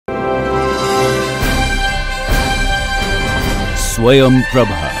Swayam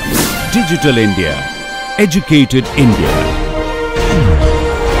Prabha. Digital India. Educated India.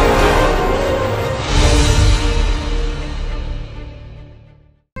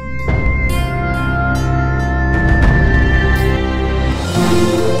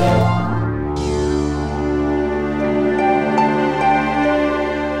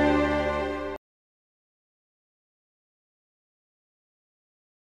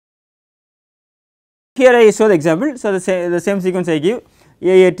 Here I show the example. So, the same sequence I give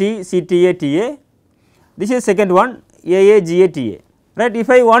AAT, CTA, TA. This is second one AA, GA, TA, right. If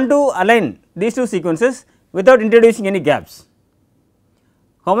I want to align these two sequences without introducing any gaps,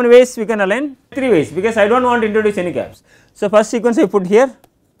 how many ways we can align? 3 ways, because I do not want to introduce any gaps. So, first sequence I put here,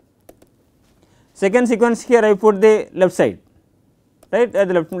 second sequence here I put the left side, right, at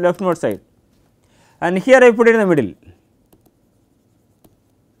the leftmost side, and here I put it in the middle,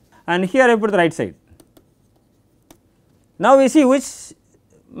 and here I put the right side. Now, we see which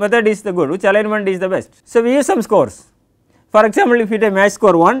method is the good, which alignment is the best. So, we use some scores. For example, if you take match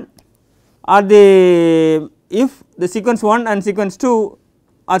score 1 or if the sequence 1 and sequence 2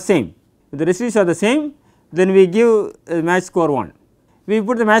 are same, if the residues are the same, then we give match score 1. We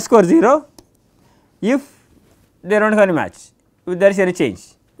put the match score 0 if they do not have any match, if there is any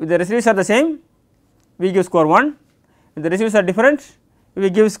change. If the residues are the same, we give score 1, if the residues are different,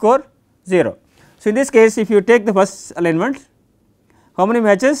 we give score 0. So, in this case, if you take the first alignment, how many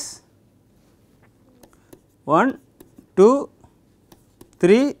matches? 1, 2,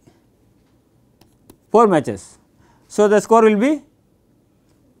 3, 4 matches. So, the score will be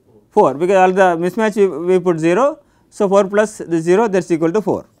 4, because all the mismatch we put 0. So, 4 plus the 0, that is equal to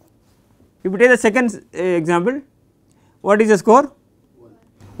 4. If you take the second example, what is the score?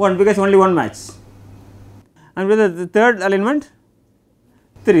 1, because only one match. And with the third alignment,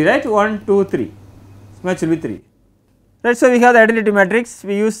 3, right, 1, 2, 3, match will be 3, right. So, we have the identity matrix,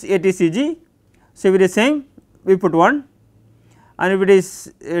 we use ATCG. So, if it is same, we put 1, and if it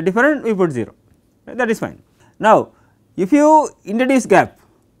is different, we put 0, right, that is fine. Now, if you introduce gap,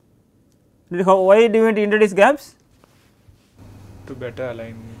 why do you want to introduce gaps? To better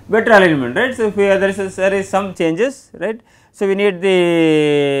align. Better alignment, right. So, if there is some changes, right. So, we need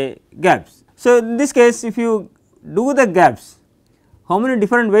the gaps. So, in this case, if you do the gaps, how many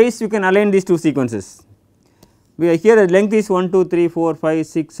different ways you can align these two sequences? We are here, the length is 1, 2, 3, 4, 5,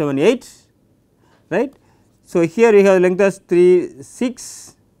 6, 7, 8, right. So, here we have length as 3,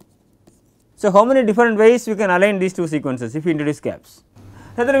 6. So, how many different ways you can align these two sequences if you introduce gaps?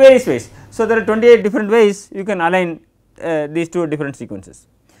 So, there are various ways. So, there are 28 different ways you can align these two different sequences.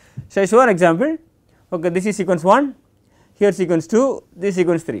 So, I show an example. Okay, this is sequence 1, here sequence 2, this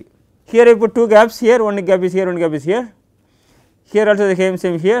sequence 3. Here I put 2 gaps here, one gap is here, one gap is here. Here also the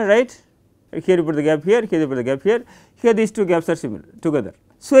same here, right. Here you put the gap here, here you put the gap here, here these 2 gaps are similar together.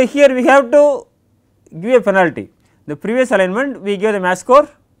 So, here we have to give a penalty. The previous alignment we give the match score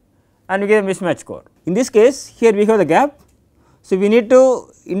and we give the mismatch score. In this case, here we have the gap. So, we need to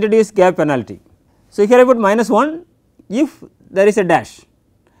introduce gap penalty. So, here I put -1 if there is a dash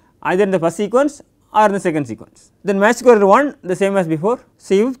either in the first sequence or in the second sequence. Then match score 1 the same as before.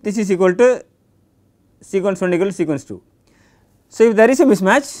 So, if this is equal to sequence 1 equal to sequence 2. So, if there is a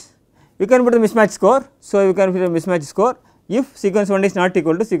mismatch, you can put the mismatch score. So, you can put the mismatch score if sequence 1 is not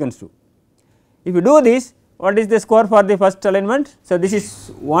equal to sequence 2. If you do this, what is the score for the first alignment? So, this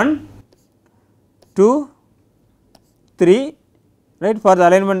is 1, 2, 3, right. For the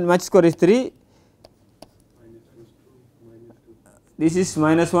alignment match score is 3, this is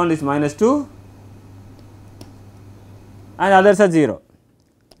 -1, this is -2, and others are 0,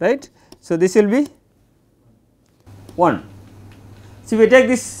 right. So, this will be 1. So, if we take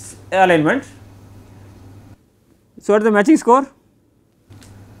this alignment, so what is the matching score?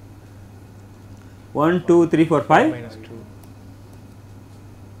 1, 2, 3, 4, 5,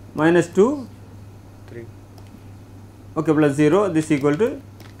 -2, 3, okay, plus 0, this is equal to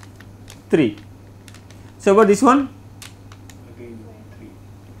 3. So, about this one? again 3,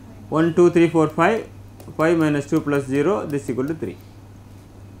 1, 2, 3, 4, 5, 5 minus 2 plus 0, this is equal to 3,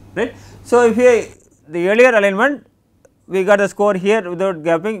 right. So, if the earlier alignment we got the score here without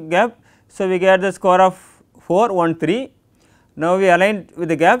gap. So, we get the score of 4, 1, 3. Now, we aligned with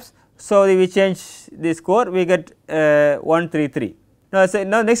the gaps. So, we change the score, we get 1, 3, 3.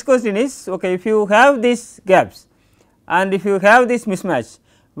 Now, next question is, okay, if you have these gaps and if you have this mismatch,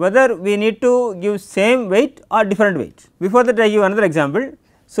 whether we need to give same weight or different weight. Before that, I give another example.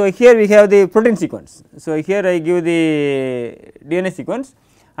 So, here we have the protein sequence. So, here I give the DNA sequence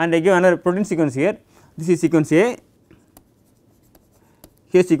and I give another protein sequence here. This is sequence A,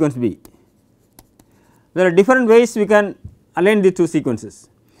 here sequence B. There are different ways we can align the two sequences.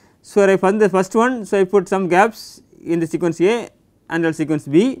 So, I found the first one, so I put some gaps in the sequence A and the sequence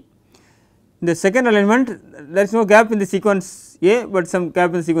B. In the second alignment there is no gap in the sequence A, but some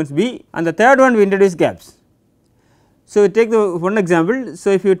gap in the sequence B, and the third one we introduce gaps. So, we take the one example.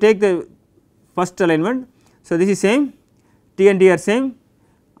 So, if you take the first alignment, so this is same, T and T are same,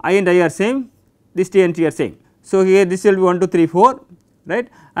 I and I are same, this T and T are same. So, here this will be 1 2 3 4, right,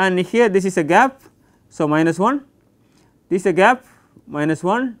 and here this is a gap. So, minus 1, this is a gap minus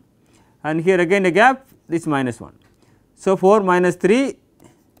 1, and here again a gap, this minus 1. So, 4 minus 3,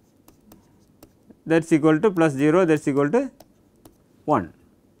 that is equal to plus 0, that is equal to 1.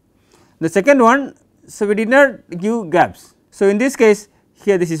 The second one, so we did not give gaps. So, in this case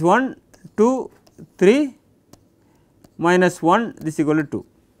here this is 1 2 3 minus 1, this is equal to 2,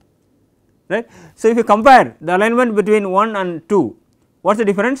 right. So, if you compare the alignment between 1 and 2, what is the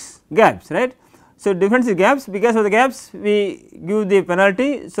difference? Gaps, right. So, difference is gaps, because of the gaps we give the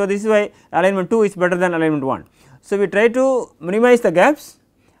penalty. So, this is why alignment 2 is better than alignment 1. So, we try to minimize the gaps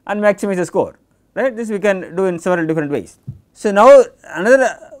and maximize the score, right. This we can do in several different ways. So, now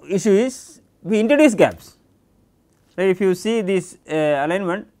another issue is we introduce gaps, right. If you see this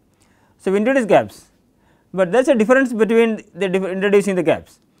alignment, so we introduce gaps, but there is a difference between the introducing the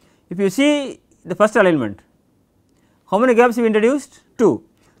gaps. If you see the first alignment, how many gaps we introduced? 2.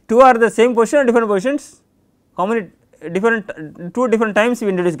 2 are the same position or different positions? How many different 2 different times we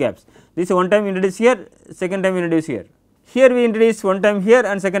introduce gaps? This is one time we introduce here, second time we introduce here. Here we introduce one time here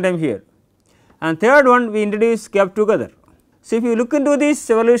and second time here, and third one we introduce gap together. So, if you look into these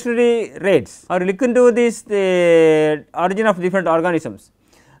evolutionary rates or look into this the origin of different organisms,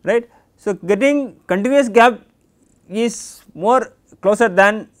 right. So, getting continuous gap is more closer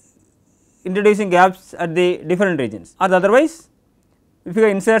than introducing gaps at the different regions, or otherwise if you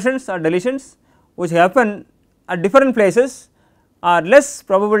have insertions or deletions which happen at different places are less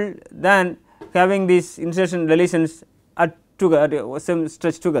probable than having these insertion deletions at together some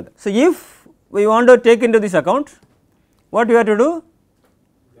stretch together. So, if we want to take into this account, what we have to do?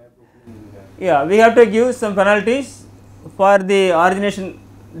 Yeah, we have to give some penalties for the origination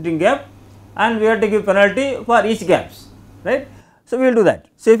gap, and we have to give penalty for each gaps, right. So, we will do that.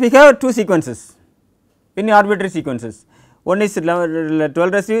 So, if we have 2 sequences, any arbitrary sequences, one is 12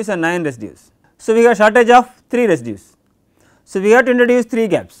 residues and 9 residues. So, we have shortage of 3 residues. So, we have to introduce 3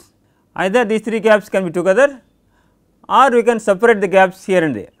 gaps, either these 3 gaps can be together or we can separate the gaps here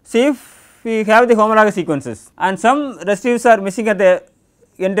and there. So, if we have the homologous sequences and some residues are missing at the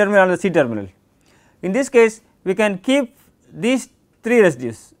N terminal or the C terminal, in this case we can keep these 3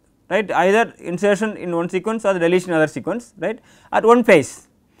 residues, right, either insertion in one sequence or the deletion in other sequence, right, at one place.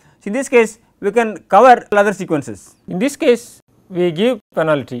 So, in this case we can cover other sequences. In this case we give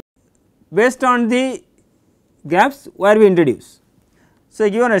penalty based on the gaps where we introduce. So,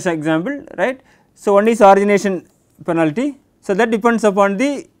 given as an example, right. So, one is origination penalty. So, that depends upon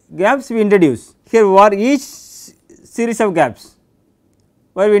the gaps we introduce. Here for each series of gaps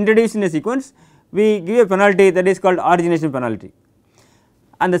where we introduce in a sequence, we give a penalty that is called origination penalty.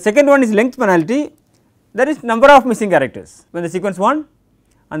 And the second one is length penalty, there is number of missing characters. When the sequence 1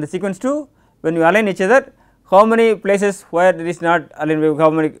 and the sequence 2, when you align each other, how many places where it is not aligned, how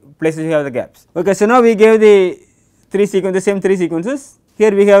many places you have the gaps. Okay, so, now we gave the 3 sequences, the same 3 sequences.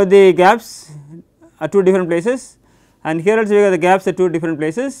 Here we have the gaps at 2 different places, and here also we have the gaps at 2 different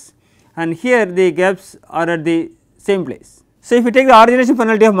places, and here the gaps are at the same place. So, if you take the origination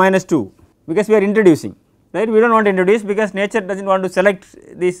penalty of minus 2, because we are introducing, right, we do not want to introduce because nature does not want to select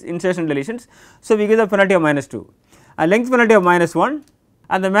these insertion deletions. So, we give the penalty of minus 2, a length penalty of minus 1,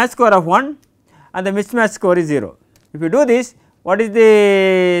 and the match score of 1, and the mismatch score is 0. If you do this, what is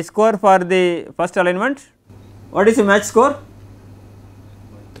the score for the first alignment? What is the match score?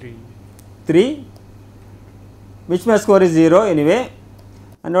 3. Mismatch score is 0 anyway,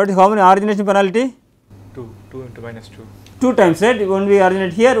 and what is how many origination penalty? 2 into minus 2. 2 times, right, one we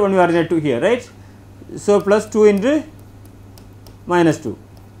originate here, one we originate 2 here, right. So, plus 2 into minus 2,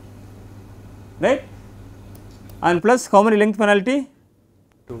 right, and plus how many length penalty?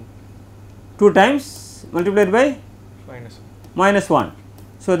 2 times multiplied by minus 1.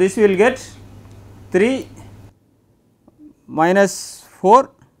 So, this will get 3 minus 4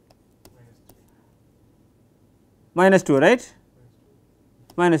 minus 2, right,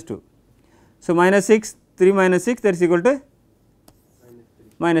 minus 2. So, minus 6, 3 minus 6, that is equal to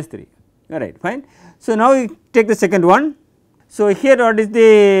minus 3, all right, fine. So, now we take the second one. So, here what is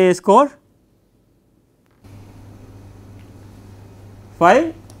the score?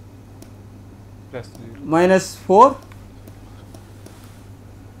 5 plus 0 minus 4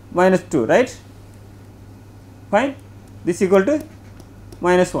 minus 2, right, fine. this is equal to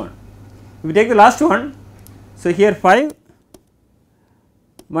minus 1. If we take the last one, so here 5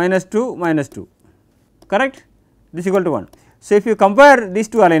 minus 2 minus 2, correct, this is equal to 1. So, if you compare these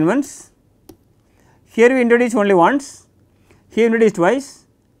two alignments, here we introduce only once, here we introduce twice,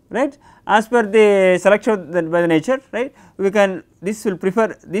 right, as per the selection by the nature, right, we can, this will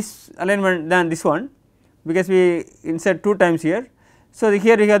prefer this alignment than this one, because we insert 2 times here. So,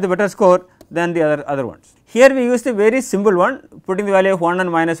 here we have the better score than the other ones. Here we use the very simple one, putting the value of 1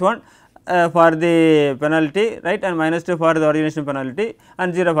 and minus 1 for the penalty, right, and minus 2 for the origination penalty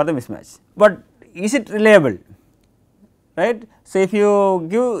and 0 for the mismatch. But is it reliable, right? So, if you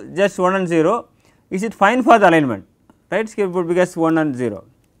give just 1 and 0, is it fine for the alignment, right, because 1 and 0.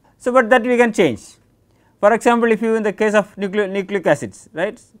 So, but that we can change. For example, if you in the case of nucleic acids,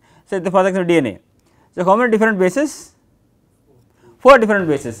 right, so for example DNA. So, how many different bases? 4 different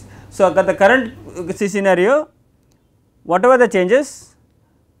bases. So, the current scenario, whatever the changes,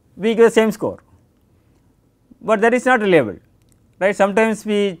 we give the same score, but that is not reliable, right. Sometimes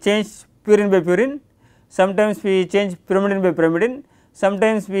we change purine by purine, sometimes we change pyrimidine by pyrimidine,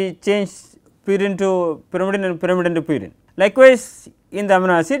 sometimes we change purine to pyrimidine and pyrimidine to purine. Likewise, in the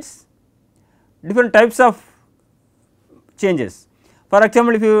amino acids, different types of changes. For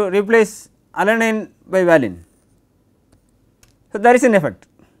example, if you replace alanine by valine, so there is an effect,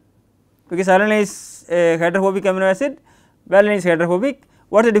 because alanine is a hydrophobic amino acid, valine is hydrophobic.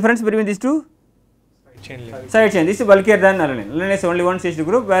 What is the difference between these two? Side chain. This is bulkier than alanine. Alanine is only 1 CH2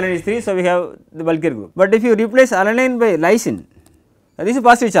 group, valine is 3. So, we have the bulkier group. But if you replace alanine by lysine, this is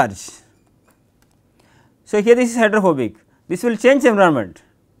positive charge. So, here this is hydrophobic. This will change the environment.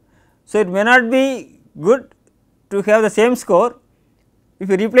 So, it may not be good to have the same score if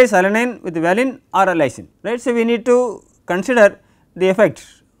you replace alanine with valine or a lysine, right. So, we need to consider the effect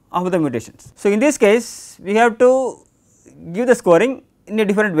of the mutations. So, in this case, we have to give the scoring in a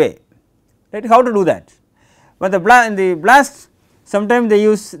different way, right. How to do that? But in the blast, sometimes they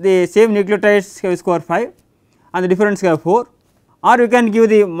use the same nucleotides have score 5 and the difference have 4, or we can give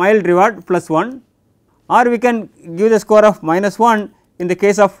the mild reward plus 1, or we can give the score of minus 1 in the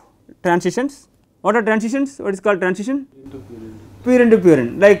case of transitions. What are transitions? What is called transition? Purine to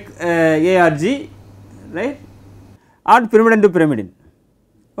purine, like ARG, right, or pyrimidine to pyrimidine,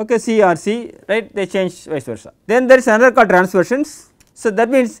 okay, C or C, right, they change vice versa. Then there is another called transversions. So, that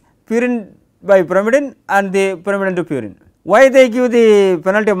means purine by pyrimidine and the pyrimidine to purine. Why they give the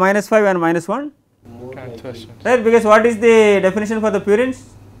penalty of minus 5 and minus 1? Right, because what is the definition for the purines?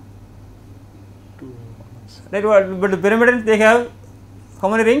 Right, but the pyrimidines they have how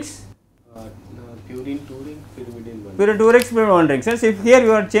many rings? Purine 2 rings, pyrimidine 1. Purine 2 rings, pyrimidine 1 ring. Since if here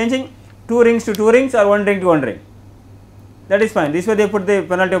you are changing 2 rings to 2 rings or 1 ring to 1 ring, that is fine. This way they put the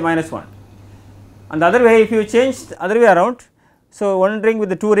penalty of minus 1. And the other way, if you change the other way around, so 1 ring with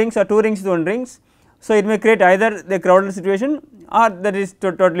the 2 rings or 2 rings with 1 rings, so it may create either the crowded situation or that is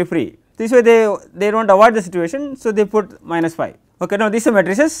totally free. This way they want to avoid the situation, so they put minus 5. Okay, now these are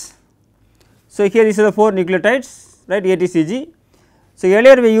matrices. So here these are the 4 nucleotides, right, ATCG. So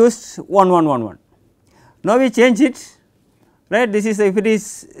earlier we used 1 1 1 1. Now we change it, right. This is if it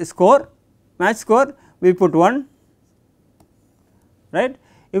is score, match score, we put 1, right.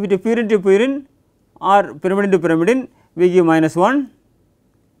 If it is purine to purine or pyrimidine to pyrimidine, we give minus 1,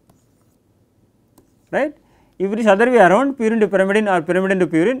 right. If it is other way around, purine to pyrimidine or pyrimidine to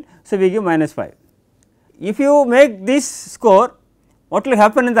purine, so we give minus 5. If you make this score, what will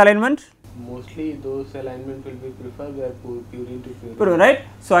happen in the alignment? Mostly those alignment will be preferred where purine to purine. Right.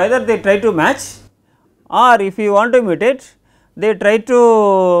 So, either they try to match, or if you want to mutate, they try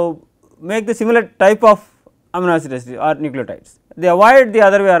to make the similar type of amino acid residues or nucleotides. They avoid the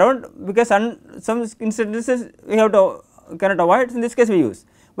other way around, because some instances we have to cannot avoid, in this case we use,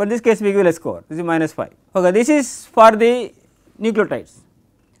 but in this case we give a score, this is minus 5. Okay, this is for the nucleotides.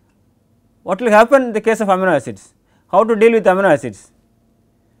 What will happen in the case of amino acids? How to deal with amino acids?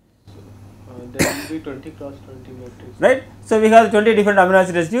 There will be 20 cross 20 matrix. Right. So, we have 20 different amino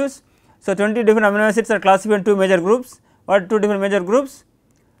acid residues. So, 20 different amino acids are classified in 2 major groups. What 2 different major groups?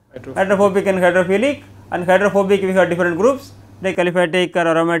 Hydrophobic and hydrophilic, and hydrophobic we have different groups like aliphatic or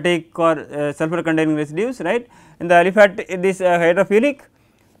aromatic or sulfur containing residues, right. In the aliphatic, this hydrophilic,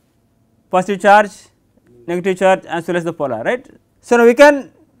 positive charge, negative charge as well as the polar, right. So, now we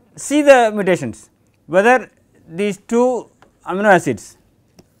can see the mutations whether these 2 amino acids,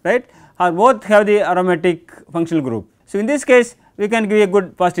 right, or both have the aromatic functional group. So, in this case we can give a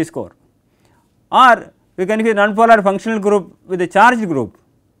good positive score, or we can give a non-polar functional group with a charged group.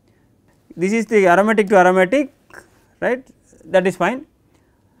 This is the aromatic to aromatic, right, that is fine,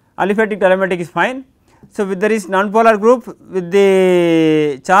 aliphatic to aromatic is fine. So, if there is non-polar group with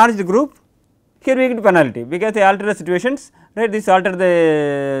the charged group, here we get penalty, because they alter the situations, right. This alter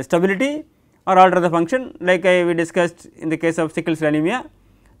the stability or alter the function, like we discussed in the case of sickle cell anemia.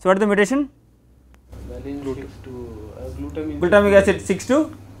 So, what is the mutation? Valine 6 to glutamic acid 6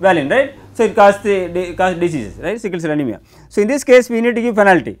 to valine, right. So, it causes diseases, right, sickle cell anemia. So, in this case we need to give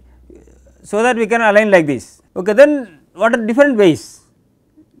penalty, so that we can align like this. Okay, then what are different ways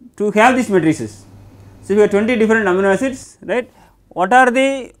to have these matrices? So, we have 20 different amino acids, right. What are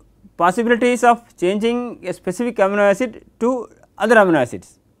the possibilities of changing a specific amino acid to other amino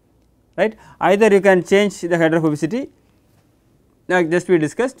acids, right. Either you can change the hydrophobicity, like just we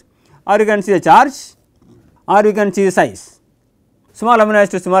discussed, or you can see the charge, or you can see the size. Small amino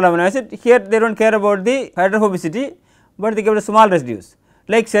acid to small amino acid, here they do not care about the hydrophobicity, but they give the small residues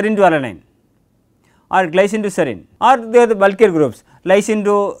like serine to alanine, or glycine to serine, or they are the bulkier groups lysine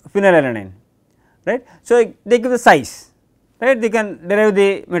to phenylalanine, right. So, they give the size, right, they can derive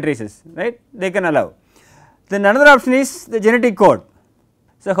the matrices, right, they can allow. Then another option is the genetic code.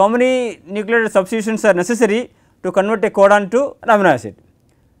 So, how many nucleotide substitutions are necessary to convert a codon to an amino acid,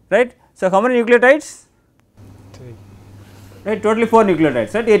 right. So, how many nucleotides? 3. Right, totally 4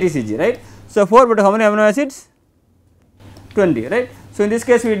 nucleotides, right, ATCG, right. So, 4, but how many amino acids? 20, right. So, in this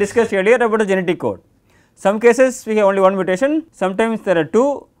case we discussed earlier about the genetic code. Some cases we have only one mutation, sometimes there are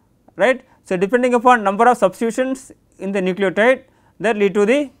 2, right. So, depending upon number of substitutions in the nucleotide that lead to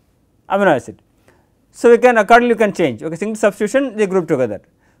the amino acid. So, we can accordingly change, okay, single substitution they group together,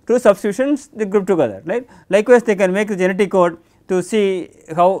 2 substitutions they group together, right. Likewise, they can make the genetic code to see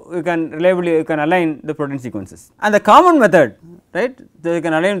how you can reliably align the protein sequences. And the common method, right, so you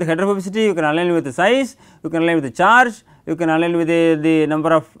can align with the hydrophobicity, you can align with the size, you can align with the charge, you can align with the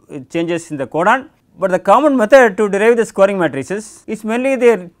number of changes in the codon. But the common method to derive the scoring matrices is mainly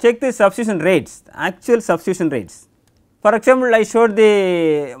they check the substitution rates, actual substitution rates. For example, I showed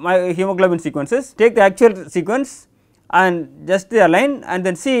the my hemoglobin sequences, take the actual sequence and just align and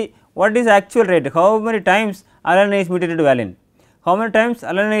then see what is the actual rate, how many times alanine is mutated to valine, how many times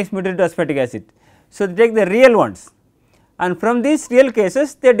alanine is mutated to aspartic acid. So, they take the real ones, and from these real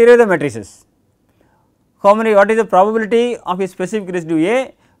cases they derive the matrices. How many, what is the probability of a specific residue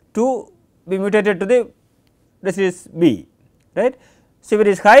A to be mutated to the residue B, right. So, if it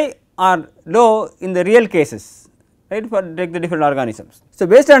is high or low in the real cases, right, for take the different organisms. So,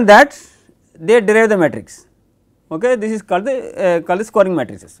 based on that they derive the matrix, okay. This is called the scoring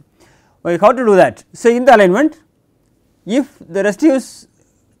matrices. Okay, how to do that? So, in the alignment, if the residues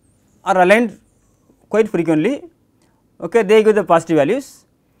are aligned quite frequently, okay, they give the positive values,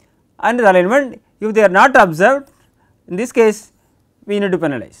 and the alignment if they are not observed, in this case we need to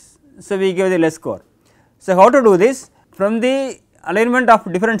penalize. So, we give the less score. So, how to do this? From the alignment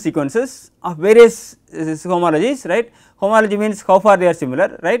of different sequences of various homologies, right. Homology means how far they are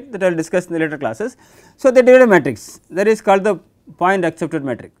similar, right, that I will discuss in the later classes. So, they derive a matrix that is called the point accepted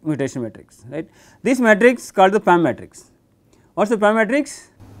matrix, mutation matrix, right. This matrix is called the PAM matrix. What is the PAM matrix?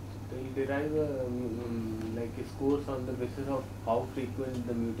 They will derive like scores on the basis of how frequent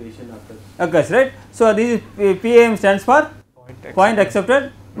the mutation occurs. Right. So, this is PAM stands for point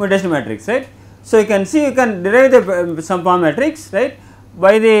accepted mutation matrix, right. So, you can see you can derive the some PAM matrix, right,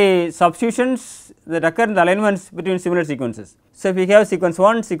 by the substitutions that occur in the alignments between similar sequences. So, if we have sequence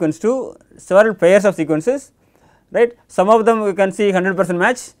 1, sequence 2, several pairs of sequences, right, some of them you can see 100%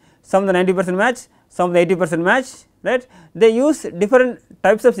 match, some the 90% match, some the 80% match, right. They use different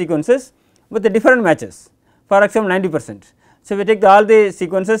types of sequences with the different matches, for example 90%. So, we take all the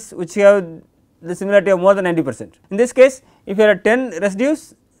sequences which have the similarity of more than 90%. In this case, if you have 10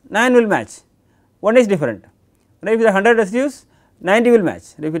 residues, 9 will match, 1 is different, right. If you have 100 residues, 90 will match.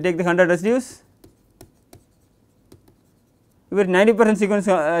 If you take the 100 residues, if it is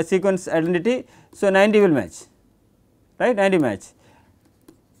 90% sequence identity, so 90 will match, right, 90 match,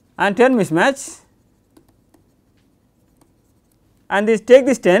 and 10 mismatch, and this take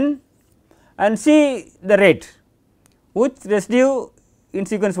this 10 and see the rate, which residue in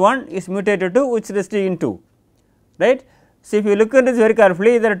sequence 1 is mutated to which residue in 2, right. So, if you look at this very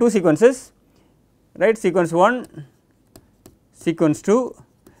carefully, there are 2 sequences, right, sequence 1, sequence 2,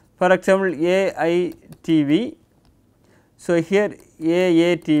 for example AITV. So, here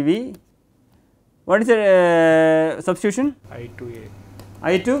AATV, what is the substitution? I2A.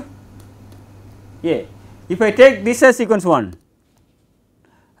 I2A. If I take this as sequence 1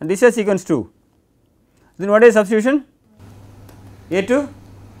 and this as sequence 2, then what is substitution? A to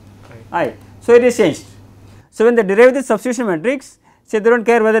I. So, it is changed. So, when they derive this substitution matrix, say they do not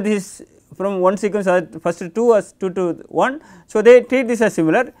care whether this is from one sequence or first 2 or 2 to 1. So, they treat this as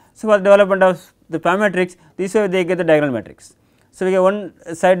similar. So, for the development of the PAM matrix, this way they get the diagonal matrix. So, we get one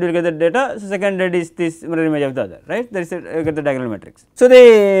side will get the data, so second side is this mirror image of the other, right, that is get the diagonal matrix. So,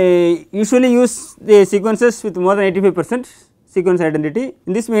 they usually use the sequences with more than 85% sequence identity.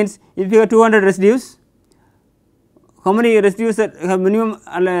 In this means, if you have 200 residues, how many residues are have minimum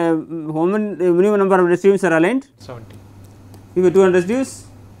number of residues are aligned? 70. If you have 200 residues,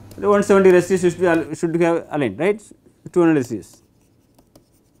 the 170 residues should be aligned, right, 200 residues,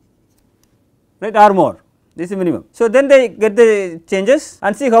 right, or more. This is minimum. So, then they get the changes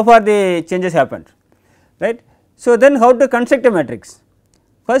and see how far the changes happened, right. So, then how to construct a matrix?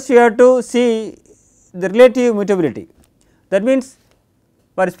 First you have to see the relative mutability, that means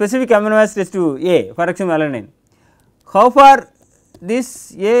for a specific amino acid residue A, for example alanine, how far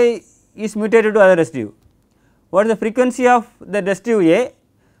this A is mutated to other residue, what is the frequency of the residue A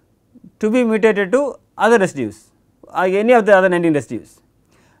to be mutated to other residues or any of the other 19 residues.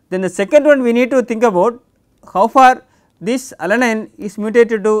 Then the second one we need to think about how far this alanine is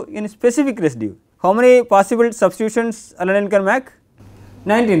mutated to in specific residue. How many possible substitutions alanine can make?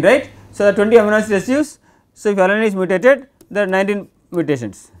 19, right. So, the 20 amino acid residues. So, if alanine is mutated, there are 19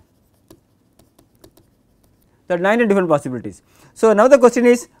 mutations, there are 19 different possibilities. So, now the question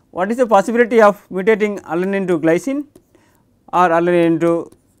is, what is the possibility of mutating alanine to glycine or alanine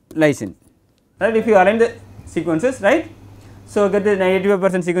to lysine, right, if you align the sequences, right. So, get the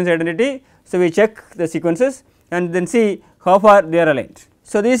 95% sequence identity. So, we check the sequences and then see how far they are aligned.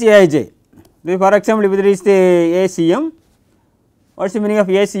 So, this AIJ, for example, if there is the ACM, what is the meaning of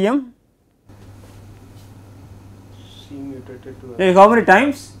ACM? C mutated to How many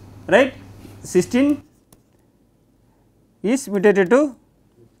times, right, cysteine is mutated to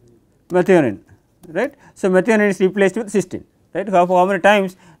methionine, right. So, methionine is replaced with cysteine, right, how many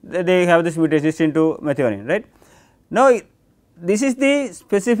times they have this mutation cysteine to methionine, right. Now, this is the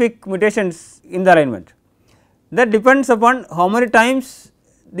specific mutations in the alignment, that depends upon how many times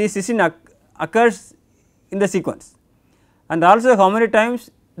the cysteine occurs in the sequence and also how many times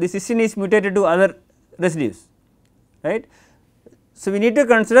the cysteine is mutated to other residues, right. So, we need to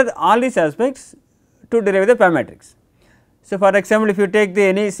consider all these aspects to derive the PAM matrix. So, for example, if you take the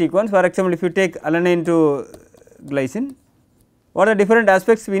any sequence, for example, if you take alanine to glycine, what are the different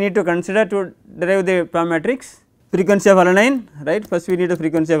aspects we need to consider to derive the PAM matrix? Frequency of alanine, right, first we need the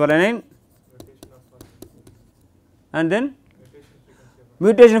frequency of alanine and then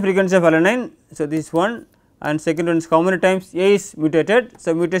mutation frequency of alanine. So, this one, and second one is how many times A is mutated.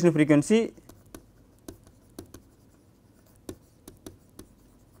 So, mutation frequency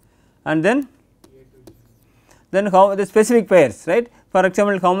and then how the specific pairs, right. For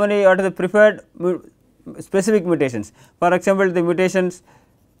example, how many what are the preferred specific mutations, for example, the mutations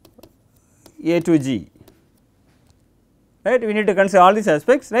A to G, right. We need to consider all these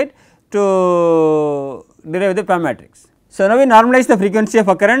aspects, right, to derive the PAM matrix. So, now we normalize the frequency of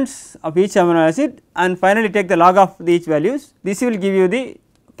occurrence of each amino acid and finally take the log of each values. This will give you the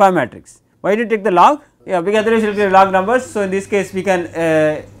PAM matrix. Why do you take the log? Yeah, because otherwise you will get log numbers. So, in this case we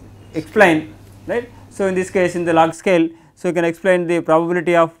can explain, right. So, in this case in the log scale, so you can explain the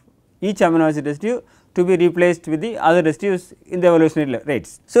probability of each amino acid residue to be replaced with the other residues in the evolutionary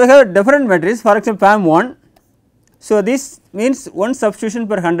rates. So, we have different matrices, for example, PAM1. So, this means one substitution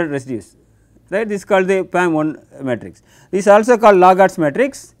per 100 residues, right, this is called the PAM1 matrix. This is also called log odds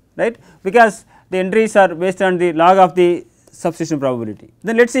matrix, right, because the entries are based on the log of the substitution probability.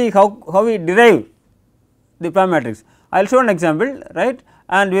 Then let us see how we derive the PAM matrix. I will show an example, right,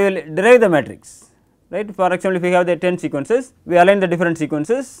 and we will derive the matrix, right. For example, if we have the 10 sequences, we align the different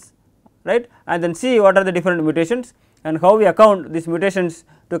sequences, right, and then see what are the different mutations and how we account these mutations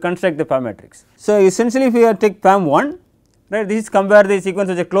to construct the PAM matrix. So, essentially if we take PAM1, right, this is compare the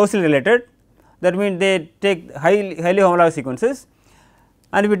sequences which are closely related, that means they take highly homologous sequences,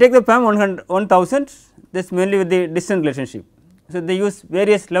 and if we take the PAM 1000, this is mainly with the distance relationship. So, they use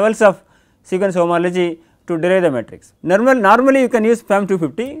various levels of sequence homology to derive the matrix. Normally you can use PAM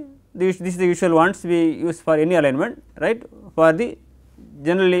 250, this is the usual ones we use for any alignment, right, for the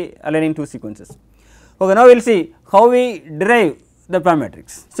generally aligning two sequences. Okay, now we will see how we derive the PAM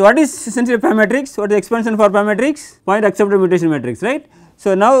matrix. So, what is essentially PAM matrix? What is the expansion for PAM matrix? Point accepted mutation matrix, right.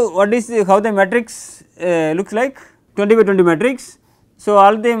 So, now what is how the matrix looks like? 20 by 20 matrix. So,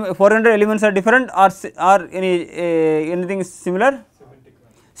 all the 400 elements are different or anything similar?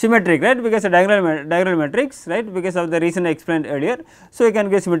 Symmetric, right, because a diagonal matrix, right, because of the reason I explained earlier. So, you can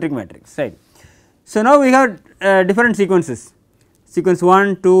get symmetric matrix, right. So, now we have different sequences, sequence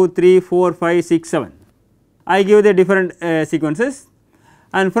 1, 2, 3, 4, 5, 6, 7. I give the different sequences,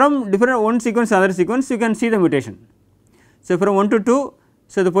 and from different one sequence to other sequence you can see the mutation. So, from 1 to 2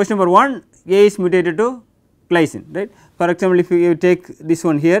 So, the position number 1 A is mutated to glycine, right. For example, if you take this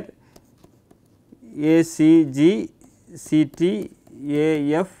one here A C G C T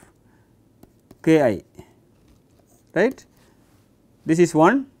A F K I, right. This is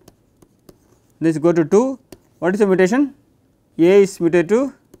 1, this go to 2, what is the mutation? A is mutated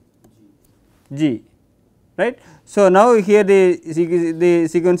to G, right. So, now here the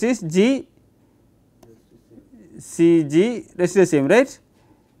sequence is G C G, rest is the same, right,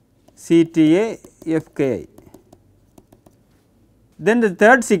 C T A F K I. Then the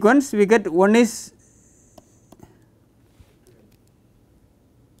third sequence we get one is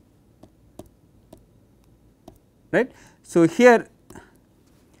right. So, here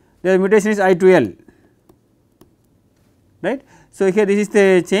the mutation is I to L, right. So, here this is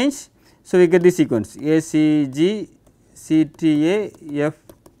the change. So, we get this sequence A C G C T A F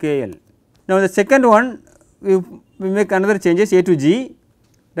K L. Now, the second one we make another changes A to G,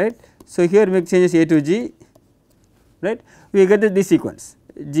 right. So, here we make changes A to G, right. We get this sequence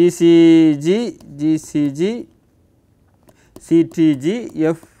G C G G C G C T G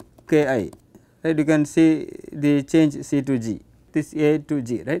F K I, right. You can see the change C to G, this A to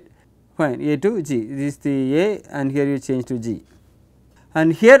G, right, fine, A to G, this is the A and here you change to G,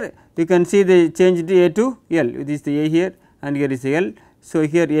 and here you can see the change to A to L, this is the A here and here is the L. So,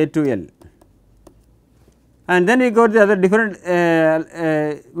 here A to L, and then we go to the other different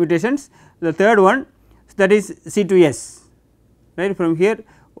mutations. The third one, that is C to S, right, from here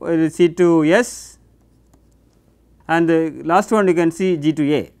C to S, and the last one you can see G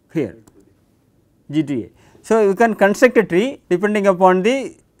to A here, G to A. So, you can construct a tree depending upon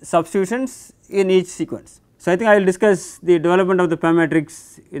the substitutions in each sequence. So, I think I will discuss the development of the PAM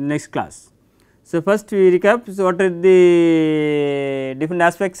matrix in next class. So, first we recap. So, what are the different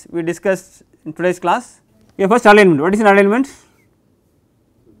aspects we discussed in today's class? Yeah, first alignment. What is an alignment?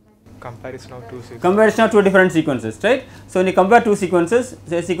 Comparison of two sequences. Comparison of two different sequences, right. So, when you compare two sequences,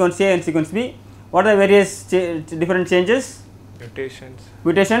 say sequence A and sequence B, what are the various different changes? Mutations.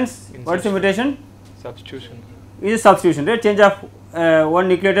 Mutations. What is the mutation? Substitution. Is a substitution, right, change of one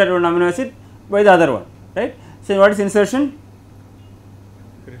nucleotide or one amino acid by the other one, right. So, what is insertion?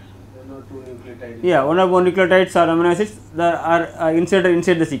 Yeah, one nucleotides or amino acids that are inserted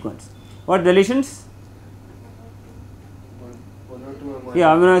inside the sequence. What deletions?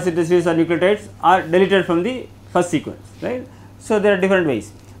 Yeah, amino acid residues or nucleotides are deleted from the first sequence, right. So, there are different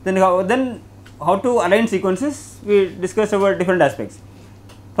ways. Then how to align sequences, we discussed about different aspects.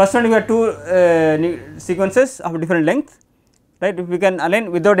 First one, we have two sequences of different length, right, if we can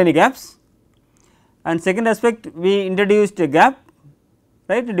align without any gaps, and second aspect we introduced a gap,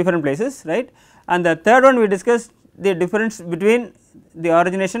 right, in different places, right, and the third one we discussed the difference between the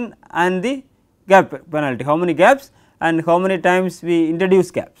origination and the gap penalty, how many gaps and how many times we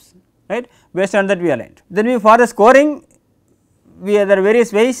introduce gaps, right, based on that we aligned. Then for the scoring, there are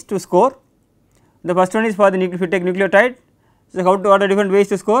various ways to score. The first one is for the if you take nucleotide. So, what are different ways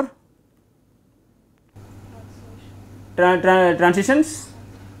to score? Transitions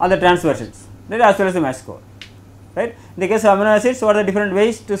or the transversions, right, as well as the match score, right. In the case of amino acids, what are the different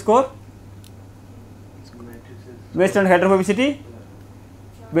ways to score? Based on hydrophobicity,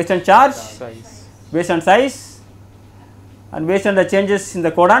 based on charge, Size. based on size, and based on the changes in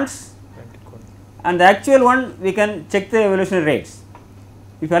the codons, and the actual one we can check the evolutionary rates.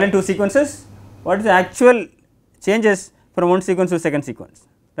 If you align two sequences, what is the actual changes from one sequence to second sequence,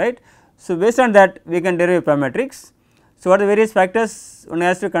 right. So, based on that we can derive a PAM matrix. So, what are the various factors one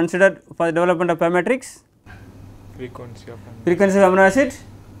has to consider for the development of PAM matrix? Frequency of amino acid,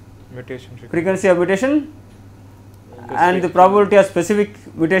 mutation. frequency of mutation, and the probability of specific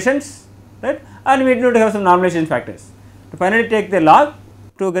mutations, right, and we need to have some normalization factors to finally take the log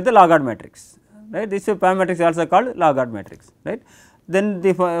to get the log odd matrix, right. This PAM matrix is also called log odd matrix, right. Then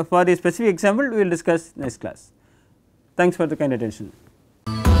for the specific example we will discuss next class. Thanks for the kind attention.